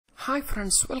Hi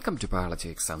friends, welcome to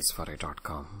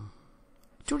biologyexamsforyou.com.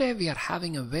 Today we are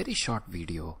having a very short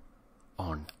video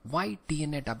on why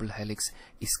DNA double helix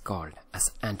is called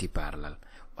as antiparallel.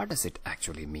 What does it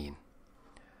actually mean?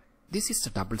 This is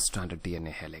the double-stranded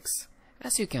DNA helix.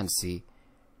 As you can see,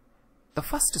 the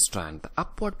first strand, the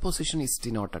upward position is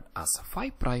denoted as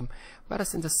 5',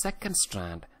 whereas in the second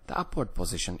strand, the upward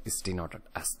position is denoted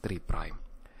as 3'.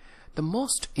 The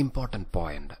most important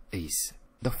point is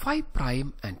the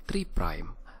 5' and 3'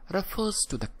 refers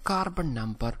to the carbon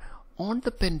number on the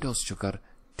pentose sugar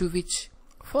to which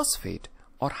phosphate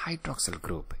or hydroxyl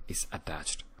group is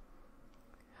attached.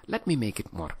 Let me make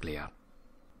it more clear.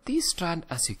 These strands,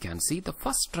 as you can see, the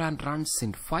first strand runs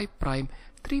in 5',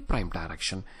 3'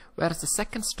 direction, whereas the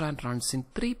second strand runs in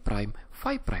 3',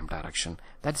 5' direction.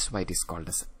 That is why it is called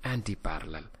as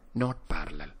antiparallel, not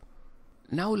parallel.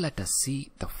 Now let us see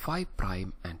the 5'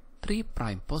 and 3'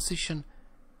 position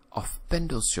of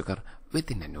pentose sugar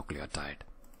within a nucleotide.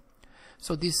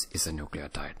 So this is a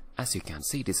nucleotide. As you can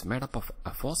see, it is made up of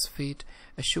a phosphate,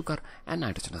 a sugar and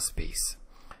nitrogenous base.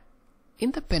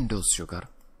 In the pentose sugar,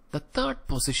 the third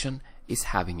position is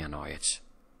having an OH.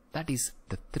 That is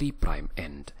the 3'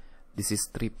 end. This is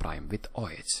 3' with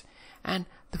OH. And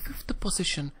the fifth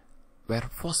position where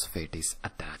phosphate is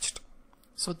attached.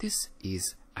 So this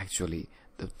is actually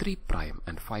the 3'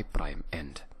 and 5'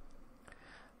 end.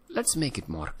 Let's make it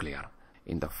more clear.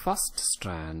 In the first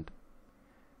strand,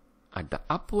 at the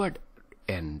upward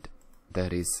end,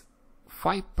 there is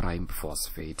 5'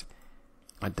 phosphate.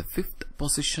 At the fifth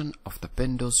position of the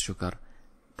pentose sugar,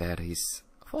 there is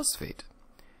phosphate.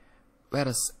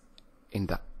 Whereas in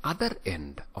the other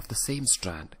end of the same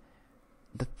strand,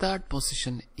 the third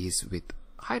position is with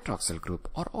hydroxyl group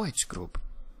or OH group.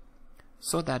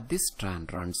 So that this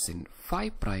strand runs in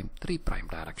 5', 3'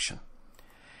 direction.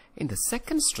 In the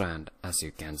second strand, as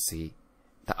you can see,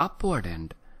 the upward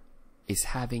end is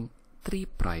having 3'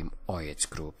 OH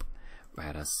group,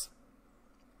 whereas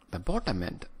the bottom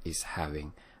end is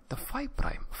having the 5'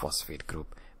 phosphate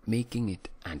group, making it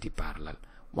antiparallel.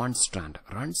 One strand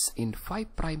runs in 5',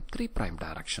 3'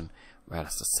 direction,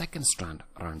 whereas the second strand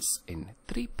runs in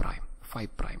 3', 5'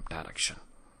 direction.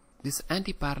 This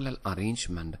antiparallel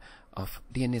arrangement of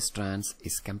DNA strands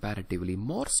is comparatively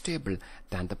more stable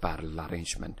than the parallel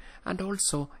arrangement, and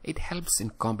also it helps in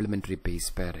complementary base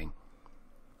pairing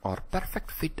or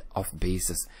perfect fit of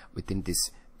bases within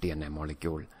this DNA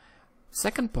molecule.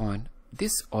 Second point,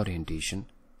 this orientation,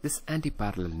 this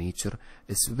antiparallel nature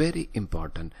is very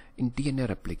important in DNA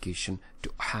replication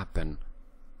to happen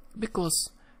because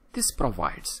this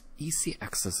provides easy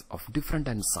access of different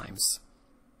enzymes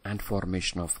and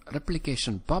formation of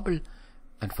replication bubble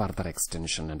and further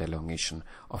extension and elongation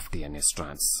of DNA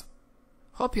strands.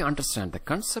 Hope you understand the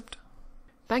concept.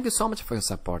 Thank you so much for your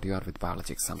support. You are with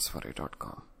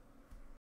biologyexamsforyou.com.